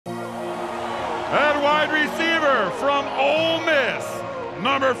wide receiver from Ole Miss,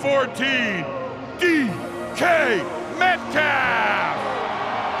 number 14, DK Metcalf.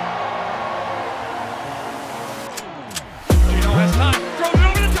 Gino has time, throws it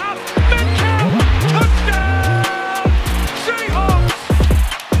over the top. Metcalf, touchdown, Seahawks.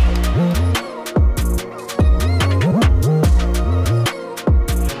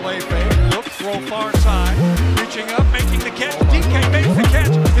 Play fake, look, throw far side, reaching up, making the catch. DK makes the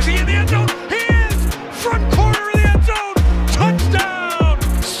catch. Is he in the end zone? He is! Front corner of the end zone! Touchdown!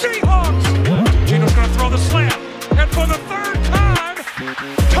 Seahawks! Gino's going to throw the slam. And for the third time,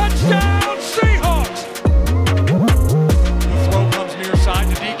 touchdown Seahawks! The throw comes near side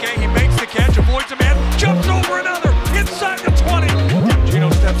to DK. He makes the catch, avoids a man, jumps over another.